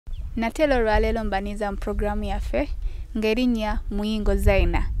Natelo olwaleero mbaniza mu programu yaffe ng'erinnya Muyingo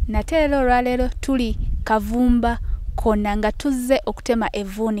Zaina. Natelo olwaleero tuli Kavumba konna nga tuzze okutema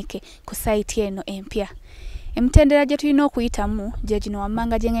evvuunike ku sayiti eno empya. Emitendera gye tulina okuyitamu gye gino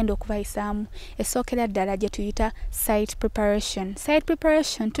wammanga gye ngenda okubayisaamu. Essookera ddala gye tuyita site preparation. Site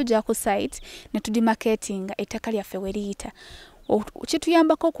preparation tujja ku site ne tudimarketinga ettaka lyaffe we liyita.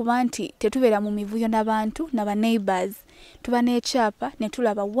 Kituyambako okuba nti tetubeera mu mivuyo n'abantu n'aba neighbours. Tuba n'ekyapa ne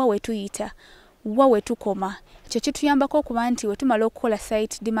tulaba wa we tuyita, wa we tukoma. Ekyo kituyambako okuba nti we tumala okukola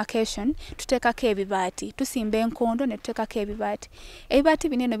site demarcation tuteekako ebibaati, tusimba enkondo ne tuteekako ebibaati. Ebibaati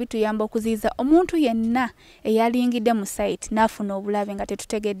bino eno bituyamba okuziyiza omuntu yenna eyalingidde mu site n'afuna obulabe nga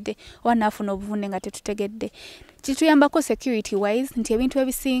tetutegedde oba n'afuna obuvunne nga tetutegedde. Kituyambako security wise nti ebintu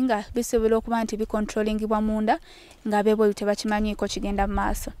ebisinga bisobola okuba nti bicontrollingibwa munda ng'abeebweru tebakimanyiiko kigenda mu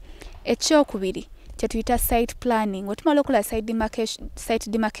maaso. Ekyokubiri kye tuyita site planning. We tumala okukola site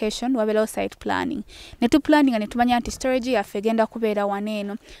demarcation wabeerawo site planning. Ne tuplanninga ne tumanya nti storage yaffe egenda kubeera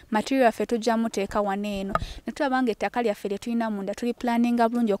waneeno, material yaffe tujja muteeka waneeno. Ne tulaba nga ettaka lyaffe lye tulina munda tuli planninga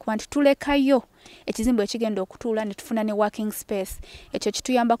bulungi okuba nti tulekayo ekizimbe ekigenda okutuula ne tufuna ne working space. Ekyo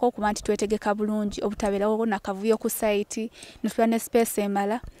kituyambako okuba nti twetegeka bulungi obutabeerawo na kavuyo ku site ne tuba ne space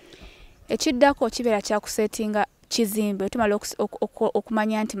emala. Ekiddako kibeera kya kusetinga kizimbe tumala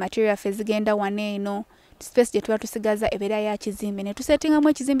okumanya nti material yaffe zigenda waneeno, space gye tuba tusigaza ebeera ya kizimbe ne tusetingamu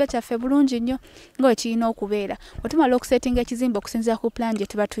ekizimbe kyaffe bulungi nnyo nga bwe kirina okubeera. Bwe tumala okusetinga ekizimbe okusinziira ku plan gye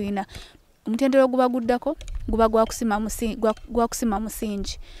tuba tulina, omutendera guba guddako guba gwa kusima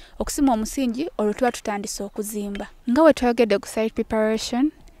musingi. Okusima omusingi olwo tuba tutandise okuzimba. Nga bwe twayogedde ku site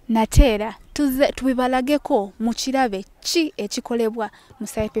preparation, nateera tubibalageko mu kirabe ki ekikolebwa mu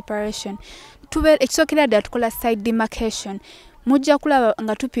site preparation. Ekisookera ddala tukola site demarcation. Mujja kulaba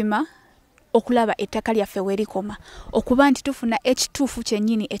nga tupima okulaba ettaka lyaffe we likoma, okuba nti tufuna ekituufu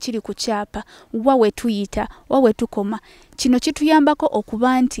kyennyini ekiri ku kyapa wa we tuyita, wa we tukoma. Kino kituyambako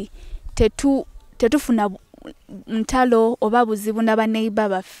okuba nti tetufuna ntalo oba buzibu n'abaneiba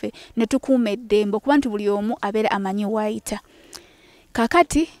baffe ne tukuuma eddembe okuba nti buli omu abeera amanyi wayita.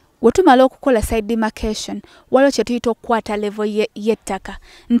 Kakati we tumala okukola site demarcation waliwo kye tuyita okukwata level y'ettaka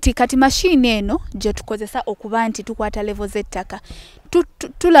nti kati mashini eno gye tukozesa okuba nti tukwata level z'ettaka.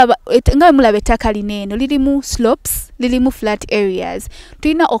 Tulaba nga mulaba ettaka lineeno lirimu slopes, lirimu flat areas.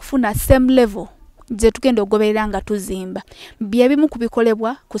 Tulina okufuna same level gye tugenda okugoberera nga tuzimba. Bye bimu ku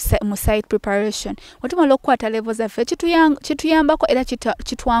bikolebwa mu site preparation. We tumala okukwata level zaffe kituyambako era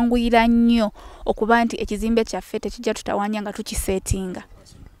kitwanguyira nnyo okuba nti ekizimbe kyaffe tekijja tutawanya nga tukisetinga.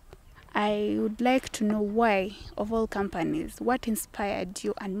 I would like to know why, of all companies, what inspired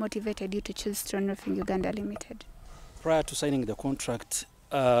you and motivated you to choose Stone Roofing Uganda Limited? Prior to signing the contract,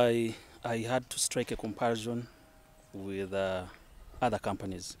 I had to strike a comparison with other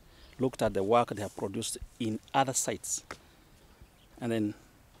companies. Looked at the work they have produced in other sites. And then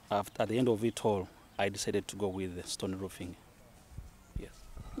at the end of it all, I decided to go with Stone Roofing. Yes.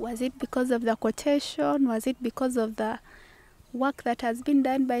 Was it because of the quotation? Was it because of the work that has been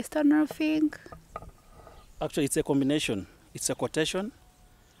done by Stone Roofing? Actually, it's a combination. It's a quotation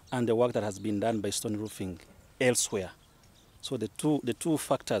and the work that has been done by Stone Roofing elsewhere. So the two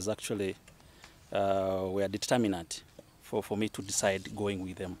factors actually were determinant for me to decide going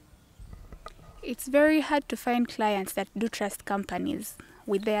with them. It's very hard to find clients that do trust companies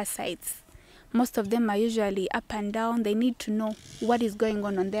with their sites. Most of them are usually up and down. They need to know what is going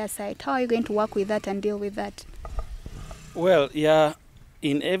on their site. How are you going to work with that and deal with that? Well, yeah,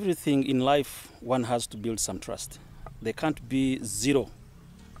 in everything in life, one has to build some trust. There can't be zero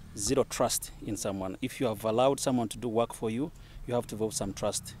trust in someone. If you have allowed someone to do work for you, you have to have some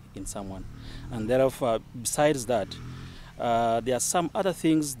trust in someone. And therefore, besides that, there are some other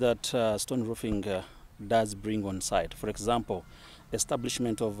things that Stone Roofing does bring on site. For example,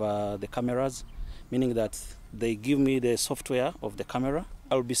 establishment of the cameras, meaning that they give me the software of the camera.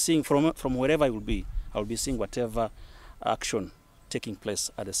 I'll be seeing from wherever I will be, I'll be seeing whatever action taking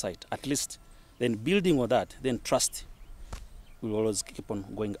place at the site. At least then building on that, then trust will always keep on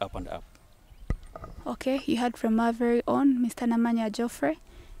going up and up. Okay, you heard from our very own Mr. Namanya Geoffrey.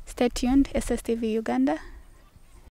 Stay tuned, SSTV Uganda.